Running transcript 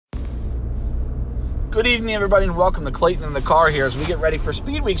Good evening, everybody, and welcome to Clayton in the Car here as we get ready for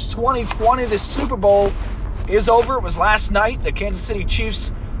Speedweeks 2020. The Super Bowl is over. It was last night. The Kansas City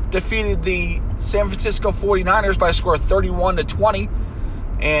Chiefs defeated the San Francisco 49ers by a score of 31-20.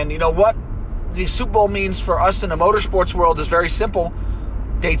 And you know what the Super Bowl means for us in the motorsports world is very simple.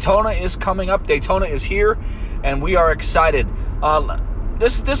 Daytona is coming up. Daytona is here, and we are excited.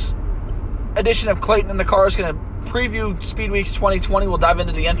 This edition of Clayton in the Car is going to preview Speedweeks 2020. We'll dive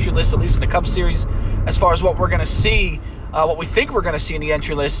into the entry list, at least in the Cup Series, as far as what we're going to see, what we think we're going to see in the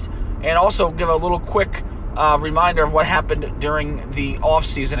entry list, and also give a little quick reminder of what happened during the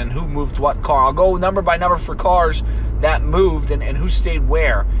off-season and who moved what car. I'll go number by number for cars that moved and who stayed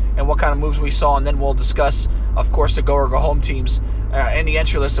where and what kind of moves we saw, and then we'll discuss, of course, the go or go home teams and the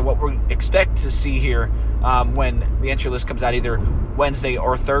entry list and what we expect to see here when the entry list comes out either Wednesday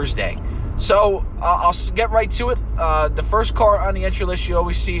or Thursday. So I'll get right to it. The first car on the entry list you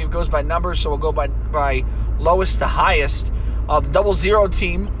always see, it goes by numbers, so we'll go by lowest to highest. The 00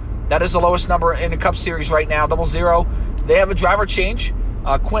 team, that is the lowest number in the Cup Series right now. 00, they have a driver change.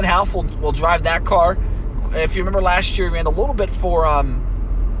 Quinn Half will drive that car. If you remember last year, he ran a little bit for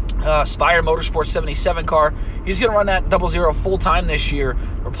Spire Motorsports 77 car. He's going to run that 00 full-time this year,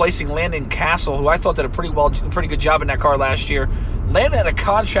 replacing Landon Castle, who I thought did a pretty good job in that car last year. Landon had a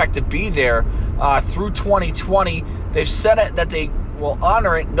contract to be there through 2020. They've said it that they will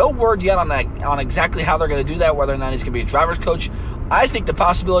honor it. No word yet on exactly how they're going to do that, whether or not he's going to be a driver's coach. I think the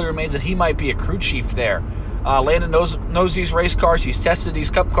possibility remains that he might be a crew chief there. Landon knows these race cars. He's tested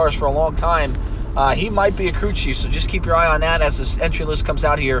these Cup cars for a long time. He might be a crew chief, so just keep your eye on that as this entry list comes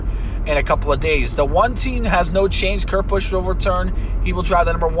out here in a couple of days. The 1 team has no change. Kurt Busch will return. He will drive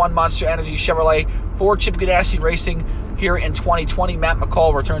the number 1 Monster Energy Chevrolet for Chip Ganassi Racing here in 2020. Matt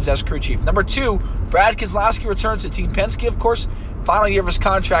McCall returns as crew chief. Number 2, Brad Keselowski returns to Team Penske, of course. Final year of his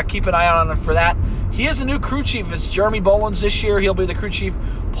contract. Keep an eye out on him for that. He has a new crew chief. It's Jeremy Bolins this year. He'll be the crew chief.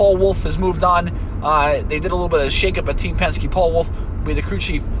 Paul Wolf has moved on. They did a little bit of shake-up at Team Penske. Paul Wolf will be the crew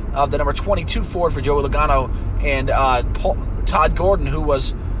chief of the number 22 Ford for Joey Logano. And Todd Gordon, who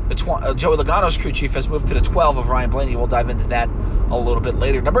was Joey Logano's crew chief, has moved to the 12 of Ryan Blaney. We'll dive into that a little bit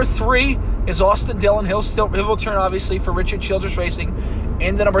later. Number 3 is Austin Dillon. He'll return, obviously, for Richard Childress Racing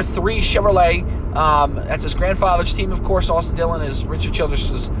in the number 3 Chevrolet. That's his grandfather's team, of course. Austin Dillon is Richard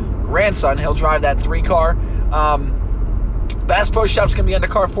Childress' grandson. He'll drive that 3 car. Bass Pro Shop's going to be on the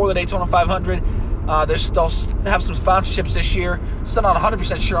car for the Daytona 500. They'll have some sponsorships this year. Still not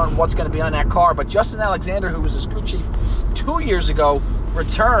 100% sure on what's going to be on that car, but Justin Alexander, who was his crew chief 2 years ago,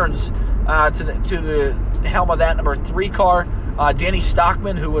 returns to the helm of that number 3 car. Danny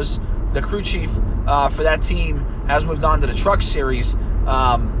Stockman, who was the crew chief for that team, has moved on to the Truck Series,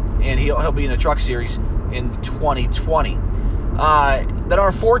 and he'll be in the Truck Series in 2020. Then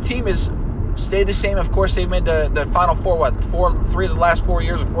our 4 team is stayed the same. Of course, they've made the Final Four, 3 of the last 4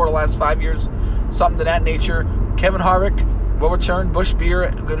 years or 4 of the last 5 years, something to that nature. Kevin Harvick will return. Busch Beer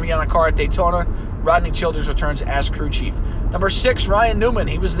going to be on a car at Daytona. Rodney Childers returns as crew chief. Number 6, Ryan Newman.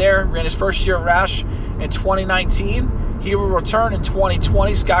 He was there, ran his first year at Roush in 2019. He will return in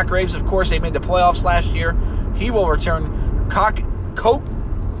 2020. Scott Graves, of course, they made the playoffs last year. He will return. Koch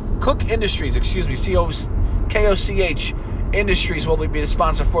Industries, KOCH Industries will be the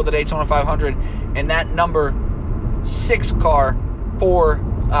sponsor for the Daytona 500, and that number 6 car for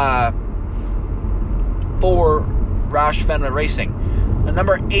Roush Fenway Racing. The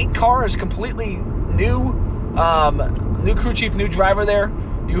number 8 car is completely new. New crew chief, new driver there.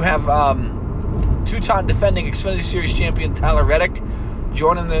 You have 2-time defending Xfinity Series champion Tyler Reddick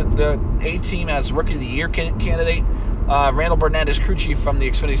joining the A team as Rookie of the Year candidate. Randall Burnett is crew chief from the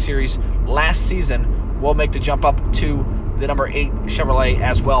Xfinity Series last season. Will make the jump up to the number 8 Chevrolet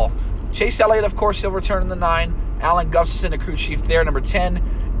as well. Chase Elliott, of course, he'll return in the 9. Alan Gustafson, the crew chief there. Number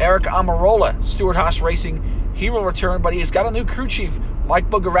 10, Eric Amarola, Stewart Haas Racing. He will return, but he has got a new crew chief. Mike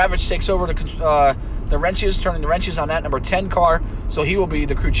Bugaravich takes over the wrenches, turning the wrenches on that number 10 car, so he will be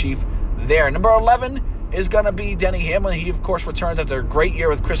the crew chief there. Number 11 is going to be Denny Hamlin. He, of course, returns after a great year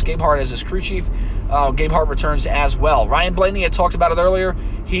with Chris Gabehart as his crew chief. Gabehart returns as well. Ryan Blaney, I talked about it earlier.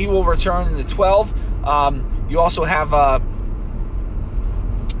 He will return in the 12. You also have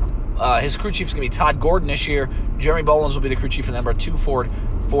his crew chief is going to be Todd Gordon this year. Jeremy Bolins will be the crew chief for the number 2 Ford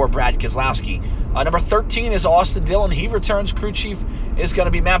for Brad Keselowski. Number 13 is Austin Dillon. He returns. Crew chief is going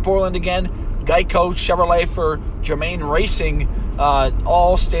to be Matt Borland again. Geico Chevrolet for Germain Racing.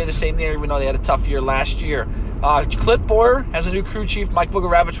 All stay the same there, even though they had a tough year last year. Cliff Boyer has a new crew chief. Mike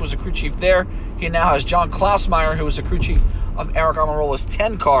Bugaravich was a crew chief there. He now has John Klausmeyer, who was the crew chief of Eric Amarola's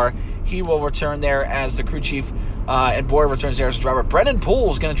 10 car. He will return there as the crew chief and Boyer returns there as a driver. Brendan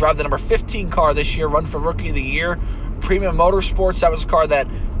Poole is going to drive the number 15 car this year, run for Rookie of the Year. Premium Motorsports, that was a car that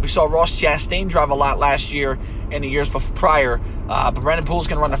we saw Ross Chastain drive a lot last year and the years prior. But Brendan Poole is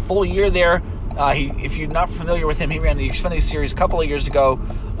going to run a full year there. If you're not familiar with him, he ran the Xfinity Series a couple of years ago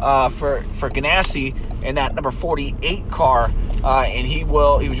for Ganassi in that number 48 car, and he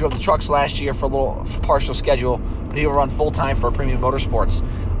drove the trucks last year for a little partial schedule, but he will run full time for Premium Motorsports.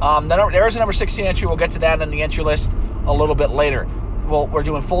 There is a number 16 entry. We'll get to that in the entry list a little bit later. Well, we're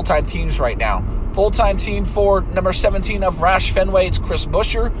doing full time teams right now. Full time team for number 17 of Roush Fenway. It's Chris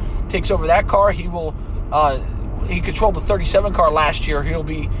Buescher takes over that car. He controlled the 37 car last year. He'll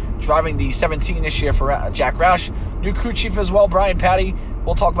be driving the 17 this year for Jack Roush. New crew chief as well, Brian Patty.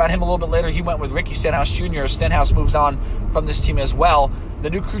 We'll talk about him a little bit later. He went with Ricky Stenhouse Jr. Stenhouse moves on from this team as well. The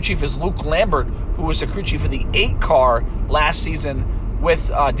new crew chief is Luke Lambert, who was the crew chief of the 8 car last season with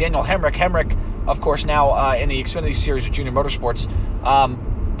Daniel Hemrick. Hemrick, of course, now in the Xfinity Series with Junior Motorsports.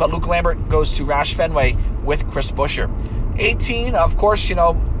 But Luke Lambert goes to Roush Fenway with Chris Buescher. 18, of course,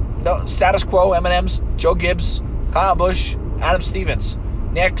 no status quo, M&M's, Joe Gibbs, Kyle Busch, Adam Stevens.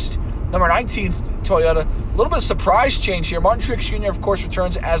 Next, number 19, Toyota. A little bit of surprise change here. Martin Truex Jr., of course,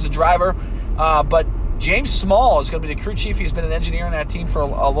 returns as the driver, but James Small is going to be the crew chief. He's been an engineer in that team for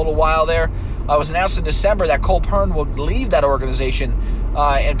a little while there. It was announced in December that Cole Pearn will leave that organization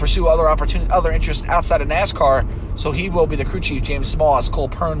and pursue other interests outside of NASCAR, so he will be the crew chief, James Small, as Cole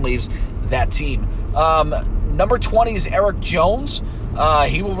Pearn leaves that team. Number 20 is Eric Jones.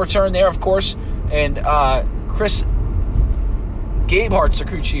 He will return there, of course, and Chris Gabehart's the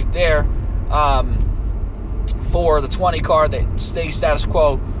crew chief there for the 20 car. That stays status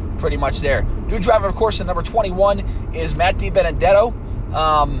quo pretty much there. New driver, of course, in number 21 is Matt DiBenedetto.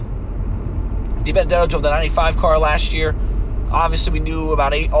 DiBenedetto drove the 95 car last year. Obviously, we knew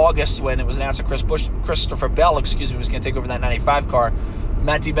about August when it was announced that Christopher Bell was going to take over that 95 car.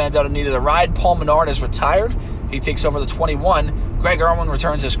 Matt DiBenedetto needed a ride. Paul Menard is retired. He takes over the 21. Greg Irwin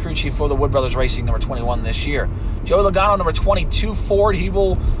returns as crew chief for the Wood Brothers Racing, number 21 this year. Joey Logano, number 22 Ford, he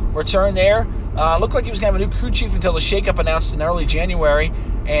will return there. Looked like he was going to have a new crew chief until the shakeup announced in early January,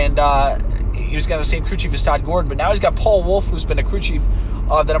 and he was going to have the same crew chief as Todd Gordon. But now he's got Paul Wolf, who's been a crew chief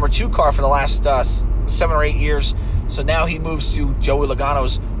of the number 2 car for the last 7 or 8 years. So now he moves to Joey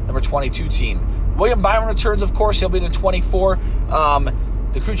Logano's number 22 team. William Byron returns, of course. He'll be the 24.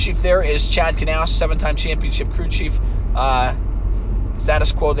 The crew chief there is Chad Knaus, 7-time championship crew chief.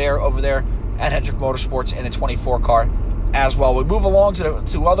 Status quo there over there at Hendrick Motorsports in a 24 car as well. We move along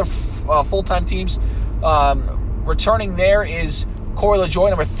to other full-time teams. Returning there is Corey LaJoie,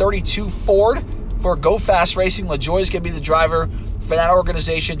 number 32 Ford for Go Fast Racing. LaJoie is going to be the driver for that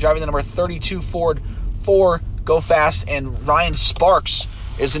organization, driving the number 32 Ford for Go Fast, and Ryan Sparks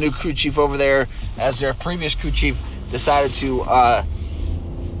is the new crew chief over there, as their previous crew chief decided to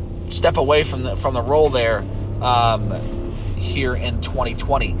step away from the role there here in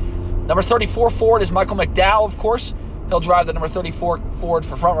 2020. Number 34 Ford is Michael McDowell, of course. He'll drive the number 34 Ford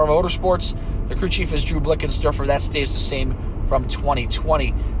for Front Row Motorsports. The crew chief is Drew Blickensturfer. That stays the same from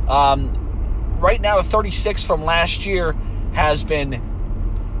 2020. Right now, the 36 from last year has been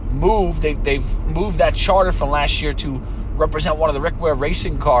moved. They've moved that charter from last year to represent one of the Rick Ware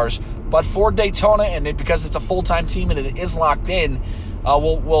racing cars. But for Daytona, and because it's a full-time team and it is locked in,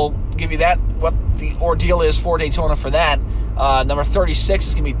 we'll give you that, what the ordeal is for Daytona for that. Number 36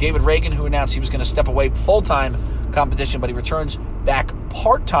 is going to be David Reagan, who announced he was going to step away full-time competition, but he returns back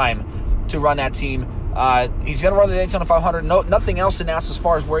part-time to run that team. He's going to run the Daytona 500. Nothing else announced as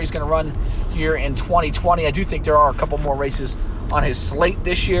far as where he's going to run here in 2020. I do think there are a couple more races on his slate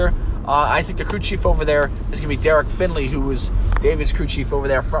this year. I think the crew chief over there is going to be Derek Finley, who was David's crew chief over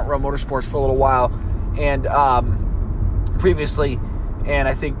there at Front Row Motorsports for a little while, and previously. And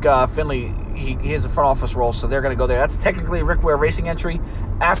I think Finley, he has a front office role, so they're going to go there. That's technically a Rick Ware Racing entry.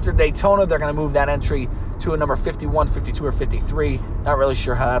 After Daytona, they're going to move that entry to a number 51, 52, or 53. Not really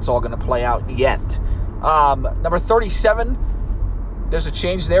sure how that's all going to play out yet. Number 37, there's a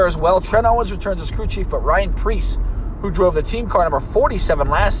change there as well. Trent Owens returns as crew chief, but Ryan Preece, who drove the team car number 47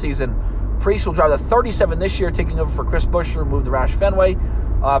 last season, Preece will drive the 37 this year, taking over for Chris Buescher, move the Roush Fenway.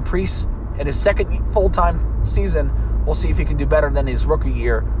 Preece, in his second full-time season, we'll see if he can do better than his rookie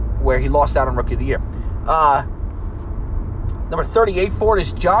year, where he lost out on Rookie of the Year. Number 38 Ford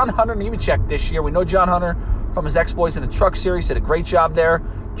is John Hunter Nemechek this year. We know John Hunter from his exploits in the Truck Series. Did a great job there.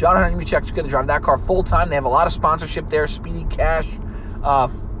 John Hunter Nemechek is going to drive that car full-time. They have a lot of sponsorship there. Speedy Cash,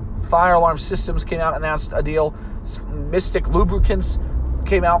 Fire Alarm Systems came out and announced a deal. Mystic Lubricants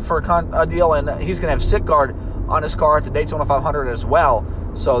came out for a deal, and he's going to have Sit Guard on his car at the Daytona 500 as well.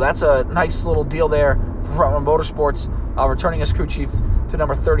 So that's a nice little deal there Front Motorsports. Returning as crew chief to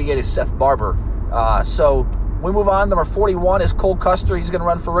number 38 is Seth Barber. So we move on. Number 41 is Cole Custer. He's going to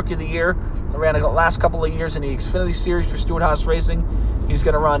run for Rookie of the Year. He ran the last couple of years in the Xfinity Series for Stewart-Haas Racing. He's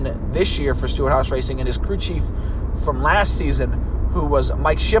going to run this year for Stewart-Haas Racing. And his crew chief from last season, who was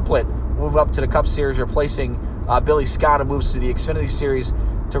Mike Shiplett, moved up to the Cup Series, replacing Billy Scott, who moves to the Xfinity Series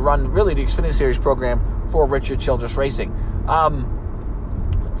to run really the Xfinity Series program for Richard Childress Racing.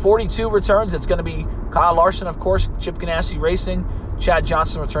 42 returns. It's going to be Kyle Larson, of course, Chip Ganassi Racing. Chad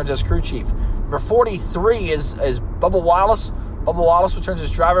Johnson returns as crew chief. Number 43 is Bubba Wallace. Bubba Wallace returns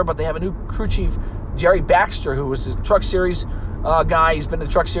as driver, but they have a new crew chief, Jerry Baxter, who was a Truck Series guy. He's been in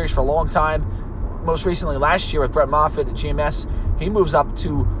the Truck Series for a long time. Most recently last year with Brett Moffitt at GMS. He moves up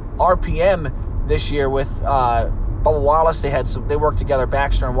to RPM this year with Bubba Wallace. They worked together,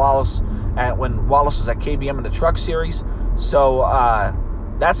 Baxter and Wallace, when Wallace was at KBM in the Truck Series. So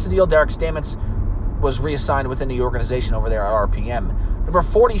that's the deal. Derek Stamets was reassigned within the organization over there at RPM. Number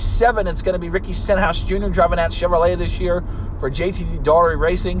 47, it's going to be Ricky Stenhouse Jr. driving at Chevrolet this year for JTT Daugherty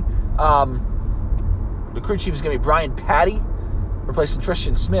Racing. The crew chief is going to be Brian Patty, replacing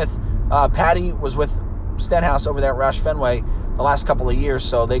Tristan Smith. Patty was with Stenhouse over there at Roush Fenway the last couple of years,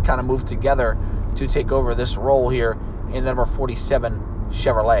 so they kind of moved together to take over this role here in the number 47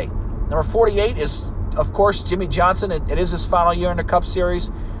 Chevrolet. Number 48 is, of course, Jimmy Johnson. It is his final year in the Cup Series.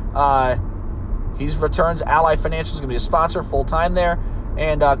 He returns. Ally Financial is going to be a sponsor full-time there.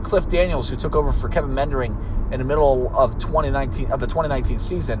 And Cliff Daniels, who took over for Kevin Mendering in the middle of the 2019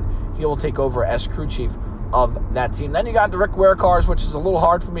 season, he will take over as crew chief of that team. Then you got the Rick Ware cars, which is a little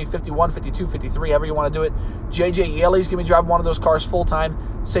hard for me, 51, 52, 53, however you want to do it. J.J. Yaley's going to be driving one of those cars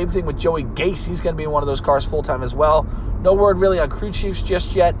full-time. Same thing with Joey Gase. He's going to be in one of those cars full-time as well. No word really on crew chiefs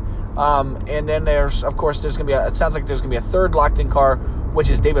just yet. And then there's going to be it sounds like there's going to be a third locked-in car, which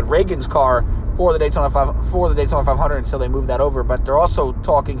is David Reagan's car for the Daytona 500 until they move that over. But they're also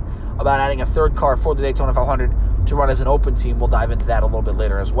talking about adding a third car for the Daytona 500 to run as an open team. We'll dive into that a little bit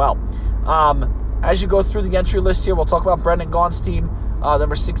later as well. As you go through the entry list here, we'll talk about Brendan Gaughan's team,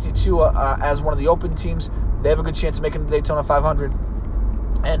 number 62, as one of the open teams. They have a good chance of making the Daytona 500.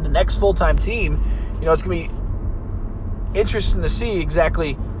 And the next full-time team, it's going to be interesting to see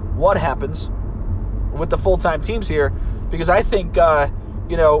exactly what happens with the full-time teams here, because I think,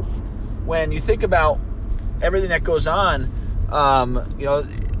 when you think about everything that goes on,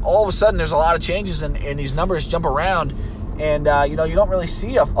 all of a sudden there's a lot of changes and these numbers jump around, and, you don't really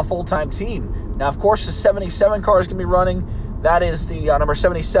see a full-time team. Now, of course, the 77 car is going to be running. That is the number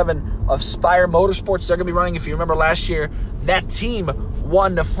 77 of Spire Motorsports. They're going to be running. If you remember last year, that team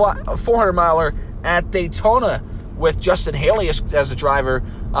won the 400-miler at Daytona with Justin Haley as a driver.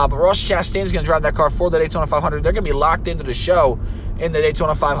 But Ross Chastain is going to drive that car for the Daytona 500. They're going to be locked into the show in the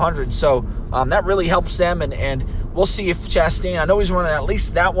Daytona 500. So that really helps them. And we'll see if Chastain, I know he's running at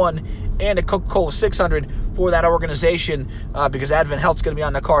least that one and a Coca-Cola 600 for that organization, because Advent Health's going to be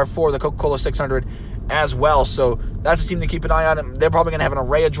on the car for the Coca-Cola 600 as well. So that's a team to keep an eye on. They're probably going to have an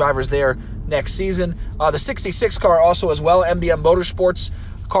array of drivers there next season. The 66 car also as well, MBM Motorsports,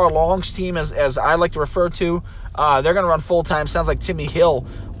 Carl Long's team, as I like to refer to. They're going to run full-time. Sounds like Timmy Hill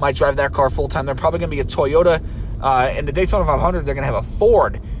might drive that car full-time. They're probably going to be a Toyota. In the Daytona 500, they're going to have a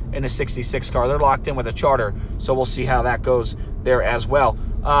Ford in the 66 car. They're locked in with a charter, so we'll see how that goes there as well.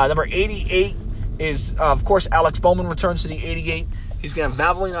 Number 88 is, of course, Alex Bowman returns to the 88. He's going to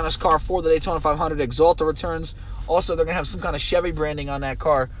have Valvoline on his car for the Daytona 500. Exalta returns. Also, they're going to have some kind of Chevy branding on that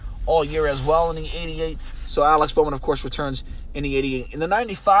car all year as well in the 88. So Alex Bowman, of course, returns in the 88. In the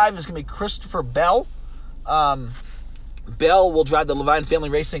 95 is going to be Christopher Bell. Bell will drive the Levine Family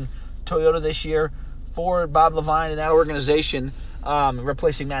Racing Toyota this year for Bob Levine and that organization,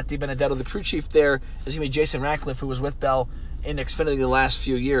 replacing Matt DiBenedetto. The crew chief there is going to be Jason Ratcliffe, who was with Bell in Xfinity the last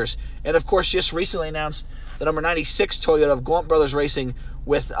few years. And, of course, just recently announced the number 96 Toyota of Gaunt Brothers Racing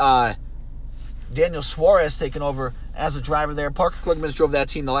with Daniel Suarez taking over as a driver there. Parker Kligerman drove that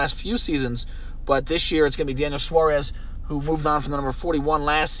team the last few seasons, but this year it's going to be Daniel Suarez, who moved on from the number 41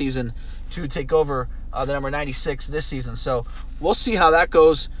 last season to take over the number 96 this season. So we'll see how that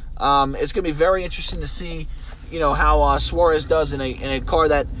goes. It's going to be very interesting to see, how Suarez does in a car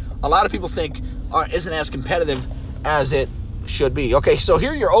that a lot of people think isn't as competitive as it should be. Okay, so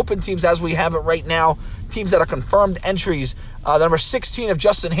here are your open teams as we have it right now. Teams that are confirmed entries. The number 16 of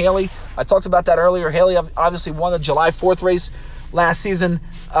Justin Haley. I talked about that earlier. Haley obviously won the July 4th race last season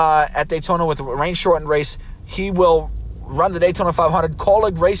at Daytona with a rain-shortened race. He will run the Daytona 500.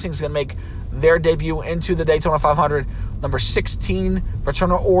 Kaulig Racing is going to make their debut into the Daytona 500. Number 16,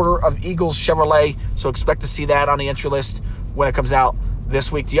 Fraternal Order of Eagles Chevrolet. So expect to see that on the entry list when it comes out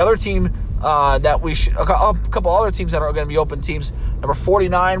this week. The other team that a couple other teams that are going to be open teams. Number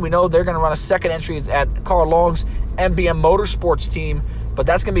 49, we know they're going to run a second entry at Carl Long's MBM Motorsports team, but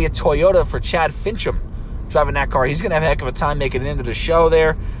that's going to be a Toyota for Chad Fincham driving that car. He's going to have a heck of a time making it into the show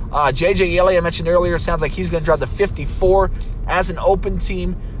there. JJ Yeley, I mentioned earlier, it sounds like he's going to drive the 54 as an open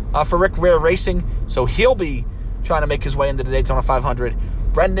team for Rick Rare Racing, so he'll be trying to make his way into the Daytona 500.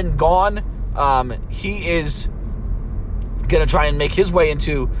 Brendan Gaughan, he is going to try and make his way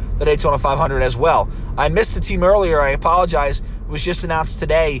into the Daytona 500 as well. I missed the team earlier. I apologize. It was just announced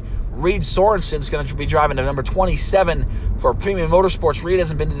today. Reed Sorensen's going to be driving the number 27 for Premium Motorsports. Reed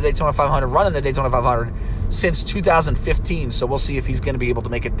hasn't been to the Daytona 500, running the Daytona 500 since 2015, so we'll see if he's going to be able to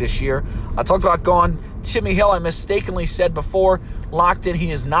make it this year. I talked about Gaughan. Timmy Hill, I mistakenly said before, locked in.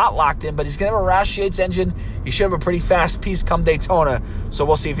 He is not locked in, but he's going to have a Roush Yates engine. He should have a pretty fast piece come Daytona, so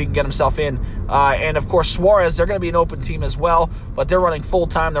we'll see if he can get himself in. And, of course, Suarez, they're going to be an open team as well, but they're running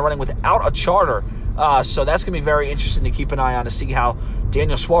full-time. They're running without a charter, so that's going to be very interesting to keep an eye on to see how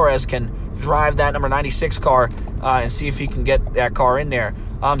Daniel Suarez can drive that number 96 car and see if he can get that car in there.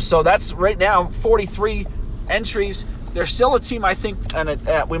 So that's right now 43 entries. There's still a team I think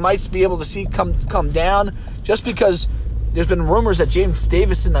and we might be able to see come down just because there's been rumors that James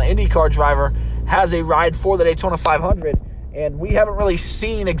Davison, the IndyCar driver, has a ride for the Daytona 500, and we haven't really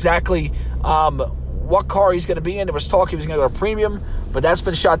seen exactly what car he's going to be in. There was talk he was going to go to Premium, but that's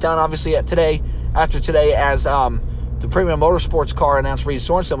been shot down obviously after today as the Premium Motorsports car announced Reed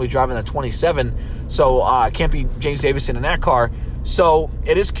Sorensen will be driving the 27, so can't be James Davison in that car. So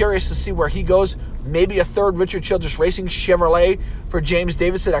it is curious to see where he goes. Maybe a third Richard Childress Racing Chevrolet for James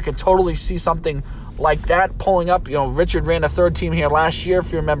Davison. I could totally see something like that pulling up. You know, Richard ran a third team here last year,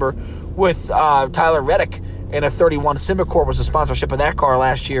 if you remember, with Tyler Reddick, and a 31. Simbicort was the sponsorship of that car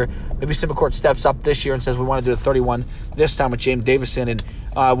last year. Maybe Simbicort steps up this year and says we want to do a 31 this time with James Davison. And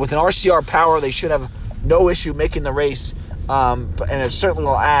with an RCR Power, they should have no issue making the race, and it certainly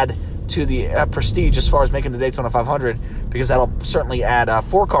will add to the prestige as far as making the Daytona 500, because that'll certainly add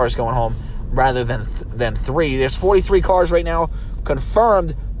 4 cars going home rather than 3. There's 43 cars right now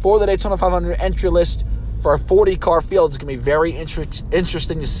confirmed for the Daytona 500 entry list for a 40-car field. It's going to be very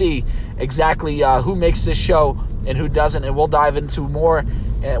interesting to see exactly who makes this show and who doesn't, and we'll dive into more.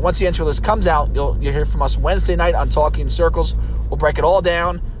 Once the entry list comes out, you'll hear from us Wednesday night on Talking Circles. We'll break it all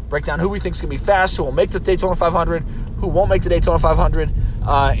down, break down who we think is going to be fast, who will make the Daytona 500, who won't make the Daytona 500,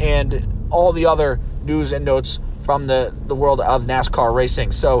 and all the other news and notes from the world of NASCAR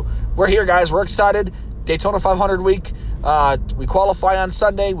racing. So we're here, guys. We're excited. Daytona 500 week. We qualify on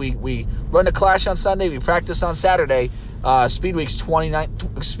Sunday. We run the Clash on Sunday. We practice on Saturday. Speedweeks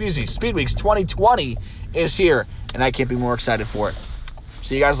 2020 is here, and I can't be more excited for it.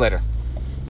 See you guys later.